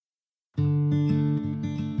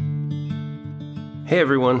Hey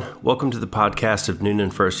everyone, welcome to the podcast of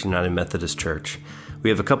Newnan First United Methodist Church. We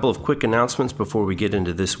have a couple of quick announcements before we get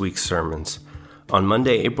into this week's sermons. On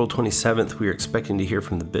Monday, April 27th, we are expecting to hear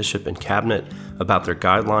from the Bishop and Cabinet about their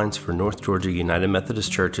guidelines for North Georgia United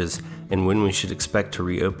Methodist churches and when we should expect to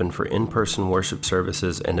reopen for in-person worship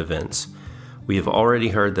services and events. We have already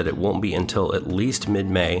heard that it won't be until at least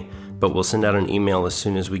mid-May, but we'll send out an email as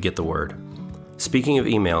soon as we get the word. Speaking of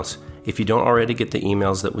emails, if you don't already get the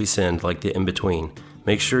emails that we send, like the in-between,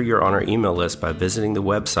 make sure you're on our email list by visiting the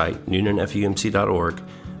website, newnanfumc.org.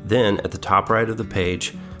 Then, at the top right of the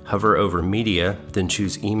page, hover over Media, then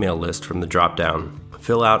choose Email List from the drop-down.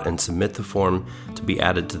 Fill out and submit the form to be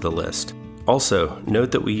added to the list. Also, note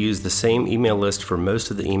that we use the same email list for most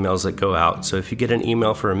of the emails that go out, so if you get an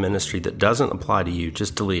email for a ministry that doesn't apply to you,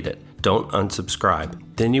 just delete it. Don't unsubscribe.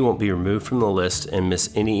 Then you won't be removed from the list and miss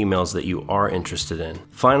any emails that you are interested in.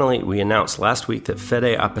 Finally, we announced last week that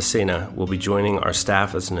Fede Apacena will be joining our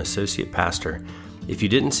staff as an associate pastor. If you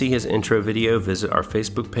didn't see his intro video, visit our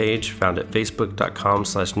Facebook page found at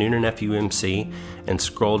facebook.com/NewnanFUMC and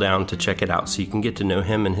scroll down to check it out so you can get to know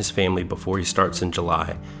him and his family before he starts in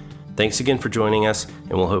July. Thanks again for joining us,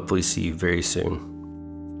 and we'll hopefully see you very soon.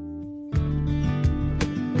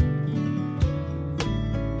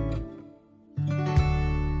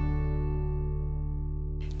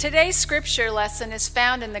 Today's scripture lesson is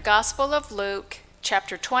found in the Gospel of Luke,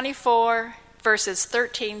 chapter 24, verses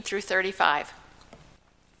 13 through 35.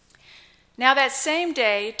 Now that same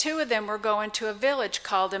day, two of them were going to a village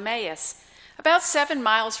called Emmaus, about 7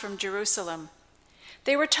 miles from Jerusalem.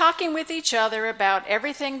 They were talking with each other about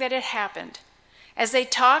everything that had happened. As they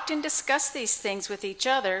talked and discussed these things with each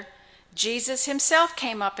other, Jesus himself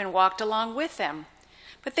came up and walked along with them,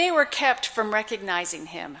 but they were kept from recognizing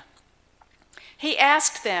him. He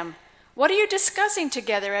asked them, "What are you discussing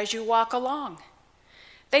together as you walk along?"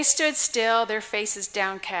 They stood still, their faces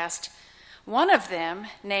downcast. One of them,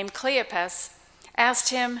 named Cleopas, asked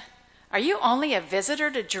him, "Are you only a visitor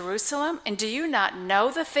to Jerusalem, and do you not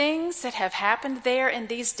know the things that have happened there in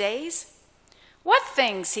these days?" "What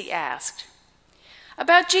things?" he asked.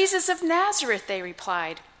 "About Jesus of Nazareth," they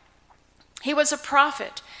replied. "He was a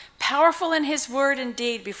prophet, powerful in his word and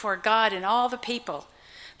deed before God and all the people.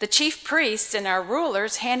 The chief priests and our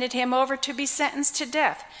rulers handed him over to be sentenced to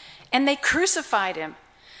death, and they crucified him.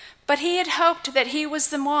 But he had hoped that he was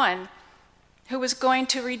the one who was going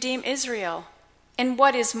to redeem Israel. And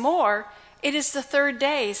what is more, it is the third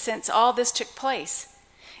day since all this took place.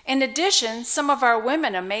 In addition, some of our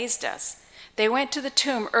women amazed us. They went to the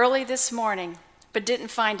tomb early this morning, but didn't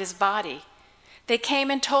find his body. They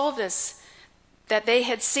came and told us that they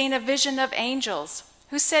had seen a vision of angels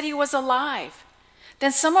who said he was alive.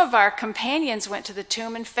 Then some of our companions went to the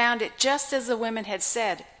tomb and found it just as the women had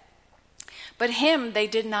said, but him they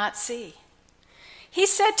did not see." He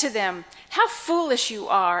said to them, "How foolish you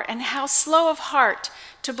are, and how slow of heart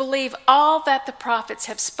to believe all that the prophets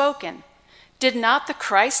have spoken. Did not the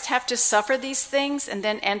Christ have to suffer these things and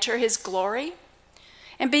then enter his glory?"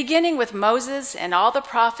 And beginning with Moses and all the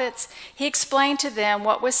prophets, he explained to them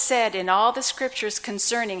what was said in all the scriptures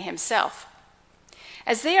concerning himself.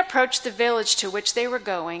 As they approached the village to which they were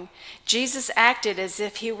going, Jesus acted as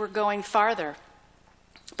if he were going farther.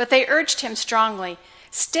 But they urged him strongly,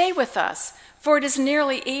 "Stay with us, for it is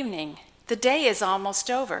nearly evening. The day is almost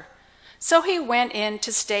over." So he went in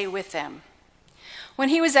to stay with them. When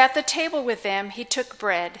he was at the table with them, he took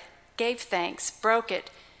bread, gave thanks, broke it,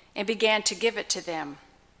 and began to give it to them.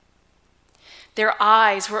 Their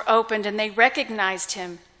eyes were opened and they recognized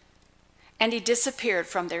him, and he disappeared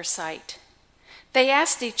from their sight. They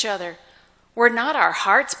asked each other, "Were not our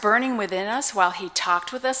hearts burning within us while he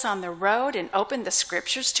talked with us on the road and opened the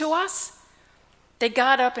scriptures to us?" They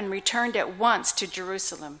got up and returned at once to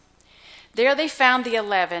Jerusalem. There they found the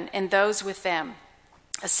 11 and those with them,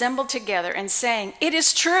 assembled together and saying, "It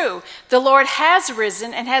is true, the Lord has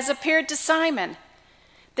risen and has appeared to Simon."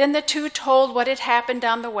 Then the two told what had happened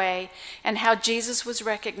on the way and how Jesus was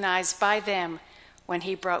recognized by them when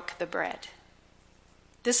he broke the bread.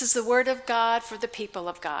 This is the word of God for the people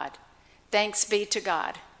of God. Thanks be to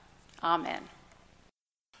God. Amen.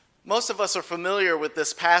 Most of us are familiar with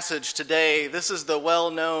this passage today. This is the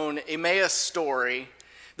well-known Emmaus story.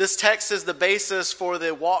 This text is the basis for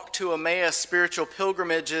the Walk to Emmaus spiritual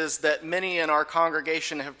pilgrimages that many in our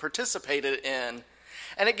congregation have participated in.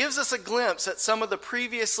 And it gives us a glimpse at some of the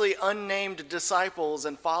previously unnamed disciples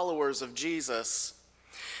and followers of Jesus.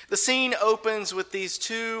 The scene opens with these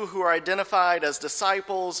two who are identified as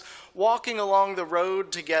disciples walking along the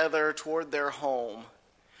road together toward their home.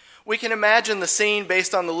 We can imagine the scene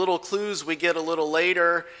based on the little clues we get a little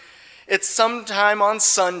later. It's sometime on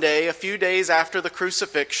Sunday, a few days after the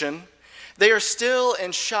crucifixion. They are still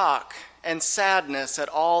in shock and sadness at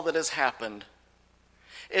all that has happened.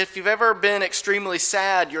 If you've ever been extremely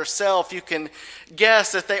sad yourself, you can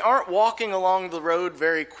guess that they aren't walking along the road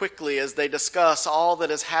very quickly as they discuss all that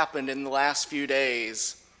has happened in the last few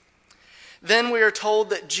days. Then we are told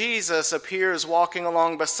that Jesus appears walking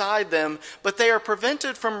along beside them, but they are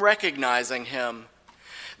prevented from recognizing him.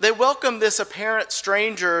 They welcome this apparent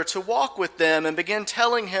stranger to walk with them and begin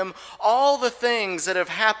telling him all the things that have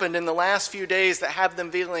happened in the last few days that have them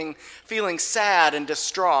feeling sad and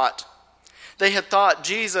distraught. They had thought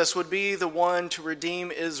Jesus would be the one to redeem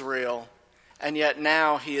Israel, and yet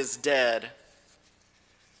now he is dead.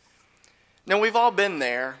 Now, we've all been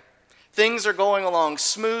there. Things are going along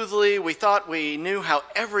smoothly. We thought we knew how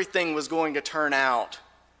everything was going to turn out.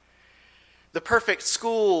 The perfect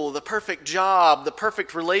school, the perfect job, the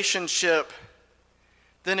perfect relationship.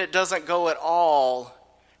 Then it doesn't go at all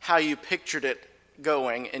how you pictured it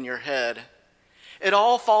going in your head. It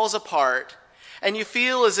all falls apart, and you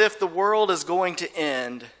feel as if the world is going to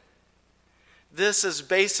end. This is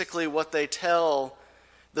basically what they tell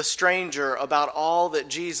the stranger about all that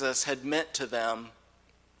Jesus had meant to them.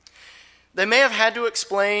 They may have had to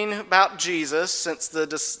explain about Jesus, since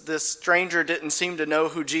this stranger didn't seem to know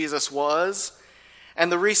who Jesus was, and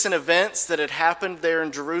the recent events that had happened there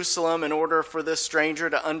in Jerusalem in order for this stranger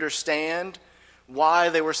to understand why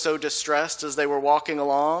they were so distressed as they were walking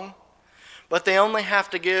along. But they only have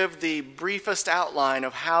to give the briefest outline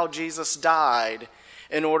of how Jesus died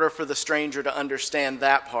in order for the stranger to understand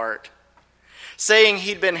that part. Saying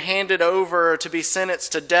he'd been handed over to be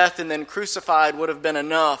sentenced to death and then crucified would have been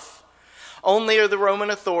enough. Only the Roman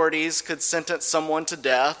authorities could sentence someone to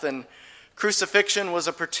death, and crucifixion was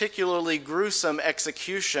a particularly gruesome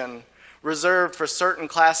execution reserved for certain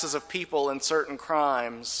classes of people and certain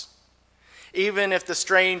crimes. Even if the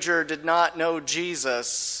stranger did not know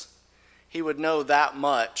Jesus, he would know that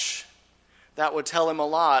much. That would tell him a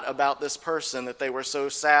lot about this person that they were so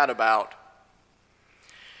sad about.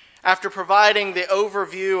 After providing the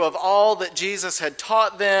overview of all that Jesus had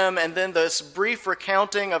taught them, and then this brief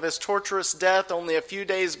recounting of his torturous death only a few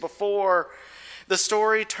days before, the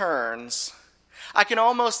story turns. I can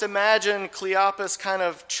almost imagine Cleopas kind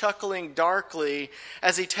of chuckling darkly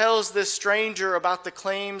as he tells this stranger about the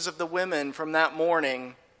claims of the women from that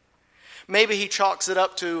morning. Maybe he chalks it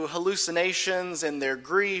up to hallucinations and their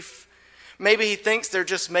grief. Maybe he thinks they're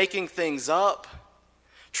just making things up.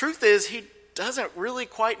 Truth is, he doesn't really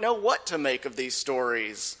quite know what to make of these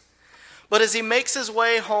stories. But as he makes his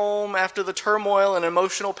way home after the turmoil and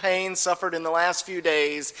emotional pain suffered in the last few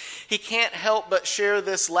days, he can't help but share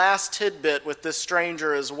this last tidbit with this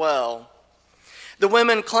stranger as well. The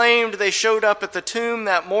women claimed they showed up at the tomb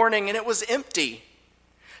that morning and it was empty.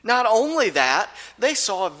 Not only that, they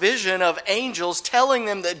saw a vision of angels telling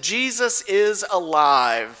them that Jesus is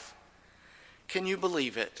alive. Can you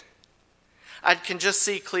believe it? I can just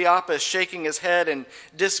see Cleopas shaking his head in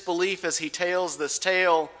disbelief as he tells this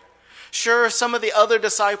tale. Sure, some of the other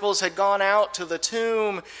disciples had gone out to the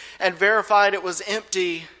tomb and verified it was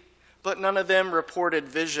empty, but none of them reported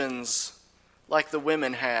visions like the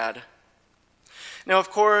women had. Now,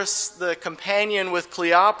 of course, the companion with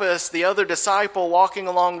Cleopas, the other disciple walking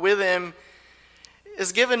along with him,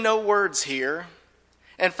 is given no words here.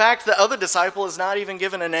 In fact, the other disciple is not even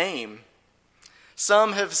given a name.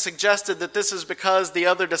 Some have suggested that this is because the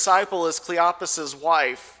other disciple is Cleopas's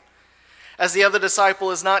wife. As the other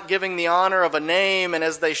disciple is not giving the honor of a name, and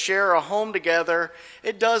as they share a home together,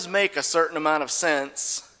 it does make a certain amount of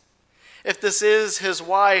sense. If this is his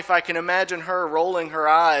wife, I can imagine her rolling her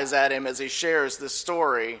eyes at him as he shares this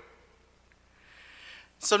story.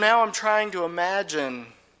 So now I'm trying to imagine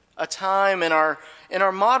a time in our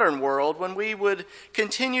modern world when we would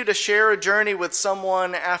continue to share a journey with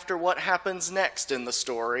someone after what happens next in the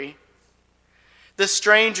story. This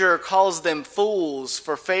stranger calls them fools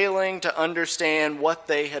for failing to understand what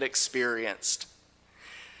they had experienced.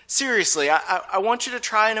 Seriously, I want you to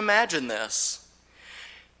try and imagine this.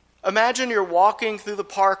 Imagine you're walking through the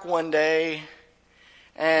park one day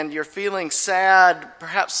and you're feeling sad.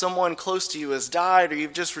 Perhaps someone close to you has died, or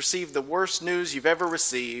you've just received the worst news you've ever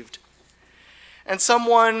received. And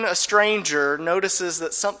someone, a stranger, notices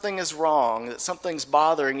that something is wrong, that something's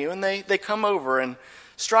bothering you, and they come over and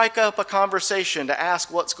strike up a conversation to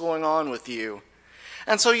ask what's going on with you.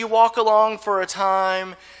 And so you walk along for a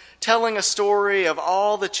time, telling a story of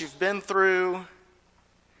all that you've been through,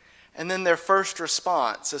 and then their first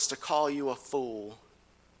response is to call you a fool.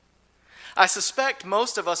 I suspect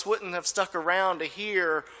most of us wouldn't have stuck around to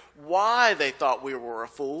hear why they thought we were a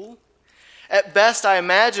fool. At best, I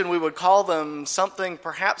imagine we would call them something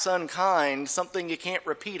perhaps unkind, something you can't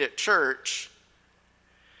repeat at church,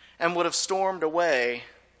 and would have stormed away.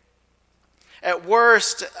 At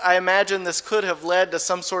worst, I imagine this could have led to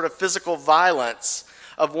some sort of physical violence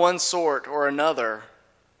of one sort or another.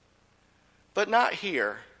 But not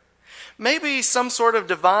here. Maybe some sort of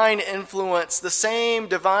divine influence, the same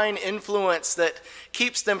divine influence that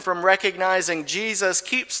keeps them from recognizing Jesus,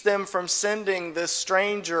 keeps them from sending this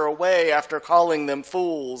stranger away after calling them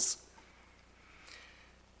fools.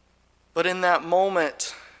 But in that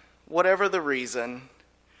moment, whatever the reason,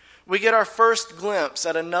 we get our first glimpse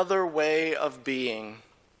at another way of being.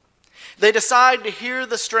 They decide to hear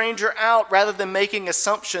the stranger out rather than making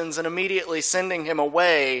assumptions and immediately sending him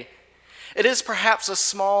away. It is perhaps a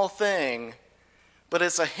small thing, but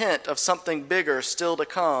it's a hint of something bigger still to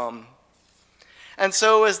come. And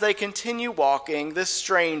so as they continue walking, this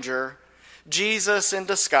stranger, Jesus in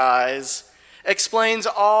disguise, explains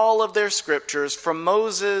all of their scriptures from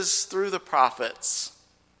Moses through the prophets.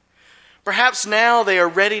 Perhaps now they are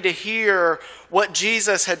ready to hear what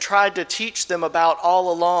Jesus had tried to teach them about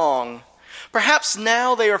all along. Perhaps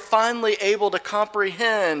now they are finally able to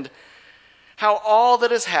comprehend how all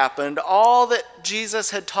that has happened, all that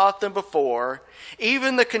Jesus had taught them before,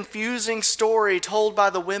 even the confusing story told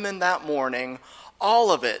by the women that morning,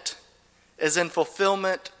 all of it is in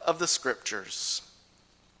fulfillment of the scriptures.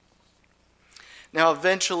 Now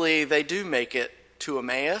eventually they do make it to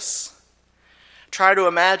Emmaus. Try to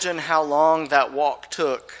imagine how long that walk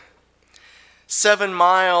took. 7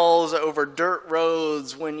 miles over dirt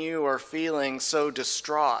roads when you are feeling so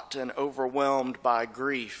distraught and overwhelmed by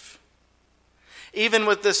grief. Even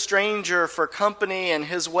with this stranger for company and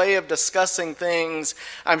his way of discussing things,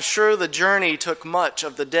 I'm sure the journey took much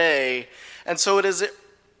of the day, and so it is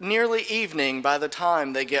nearly evening by the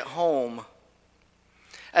time they get home.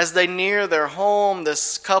 As they near their home,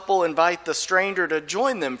 this couple invite the stranger to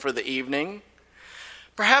join them for the evening.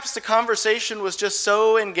 Perhaps the conversation was just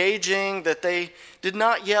so engaging that they did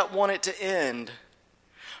not yet want it to end.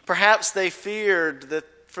 Perhaps they feared that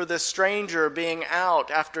for this stranger being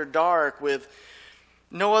out after dark with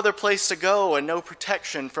no other place to go and no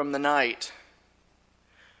protection from the night.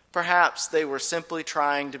 Perhaps they were simply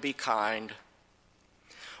trying to be kind.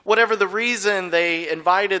 Whatever the reason, they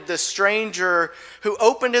invited this stranger who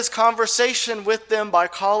opened his conversation with them by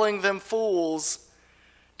calling them fools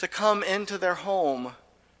to come into their home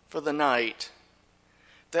for the night.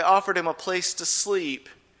 They offered him a place to sleep.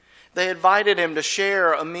 They invited him to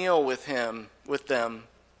share a meal with them.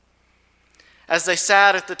 As they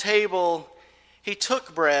sat at the table, he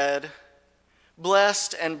took bread,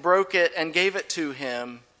 blessed and broke it and gave it to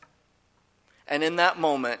him. And in that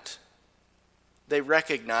moment, they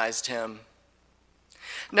recognized him.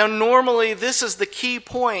 Now, normally, this is the key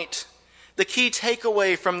point, the key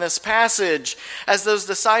takeaway from this passage. As those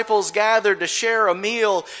disciples gathered to share a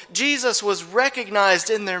meal, Jesus was recognized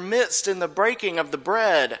in their midst in the breaking of the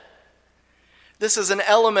bread. This is an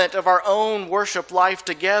element of our own worship life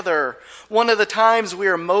together. One of the times we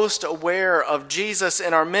are most aware of Jesus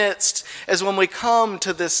in our midst is when we come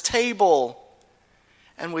to this table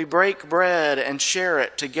and we break bread and share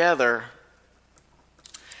it together.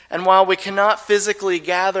 And while we cannot physically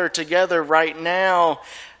gather together right now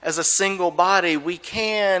as a single body, we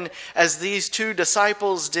can, as these two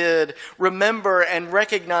disciples did, remember and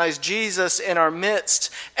recognize Jesus in our midst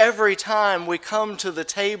every time we come to the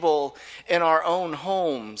table in our own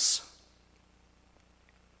homes.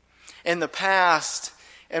 In the past,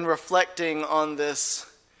 in reflecting on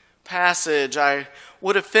this passage, I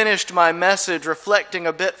would have finished my message reflecting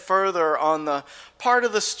a bit further on the part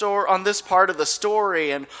of the story, on this part of the story,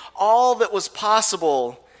 and all that was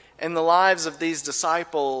possible in the lives of these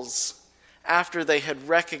disciples after they had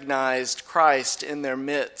recognized Christ in their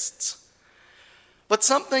midst. But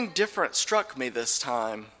something different struck me this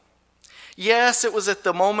time. Yes, it was at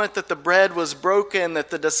the moment that the bread was broken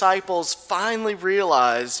that the disciples finally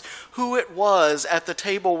realized who it was at the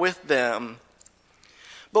table with them.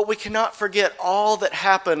 But we cannot forget all that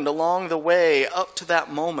happened along the way up to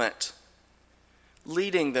that moment,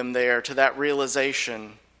 leading them there to that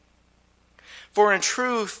realization. For in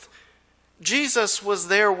truth, Jesus was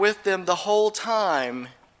there with them the whole time,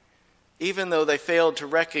 even though they failed to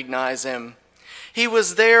recognize him. He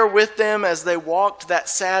was there with them as they walked that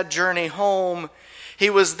sad journey home. He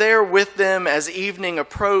was there with them as evening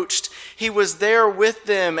approached. He was there with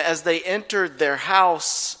them as they entered their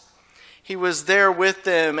house. He was there with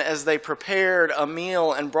them as they prepared a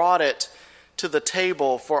meal and brought it to the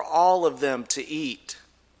table for all of them to eat.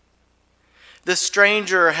 This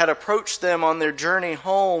stranger had approached them on their journey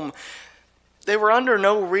home They were under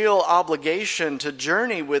no real obligation to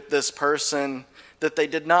journey with this person that they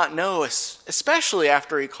did not know, especially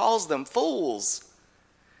after he calls them fools.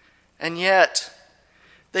 And yet,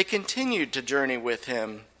 they continued to journey with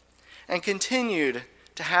him and continued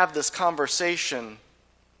to have this conversation.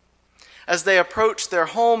 As they approached their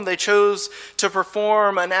home, they chose to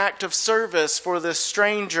perform an act of service for this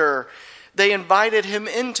stranger. They invited him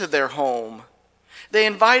into their home. They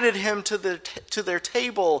invited him to their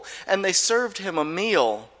table, and they served him a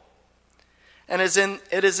meal. And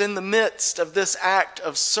it is in the midst of this act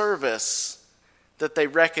of service that they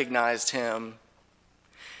recognized him.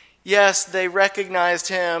 Yes, they recognized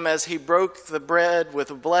him as he broke the bread with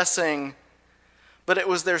a blessing, but it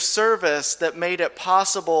was their service that made it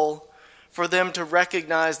possible for them to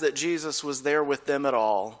recognize that Jesus was there with them at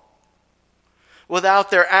all.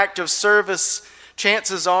 Without their act of service,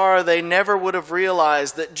 chances are they never would have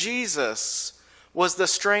realized that Jesus was the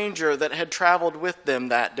stranger that had traveled with them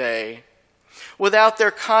that day. Without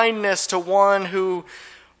their kindness to one who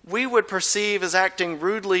we would perceive as acting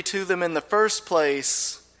rudely to them in the first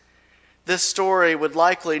place, this story would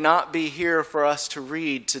likely not be here for us to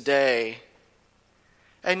read today.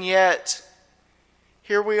 And yet,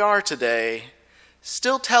 here we are today,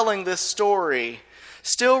 still telling this story,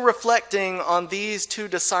 still reflecting on these two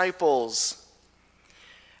disciples.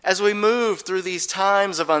 As we move through these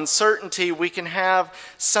times of uncertainty, we can have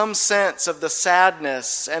some sense of the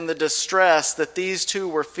sadness and the distress that these two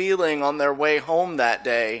were feeling on their way home that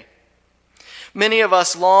day. Many of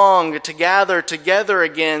us long to gather together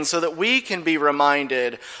again so that we can be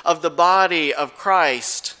reminded of the body of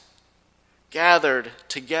Christ gathered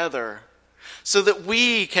together, so that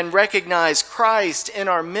we can recognize Christ in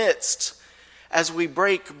our midst as we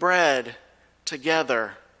break bread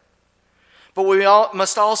together. But we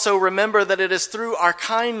must also remember that it is through our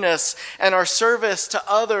kindness and our service to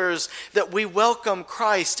others that we welcome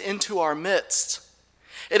Christ into our midst.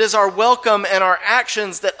 It is our welcome and our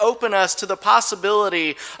actions that open us to the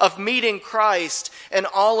possibility of meeting Christ and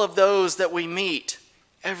all of those that we meet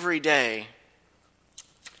every day.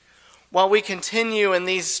 While we continue in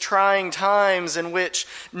these trying times in which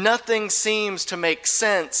nothing seems to make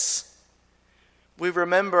sense, we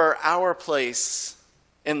remember our place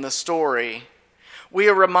in the story. We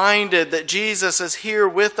are reminded that Jesus is here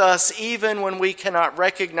with us even when we cannot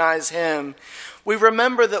recognize him. We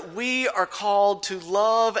remember that we are called to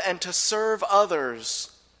love and to serve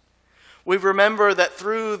others. We remember that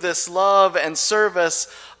through this love and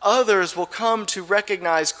service, others will come to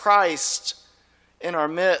recognize Christ in our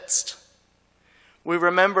midst. We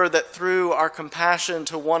remember that through our compassion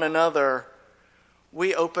to one another,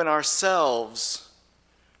 we open ourselves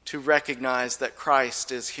to recognize that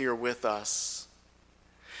Christ is here with us.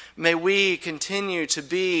 May we continue to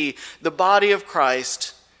be the body of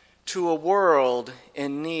Christ to a world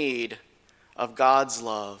in need of God's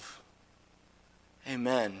love.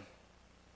 Amen.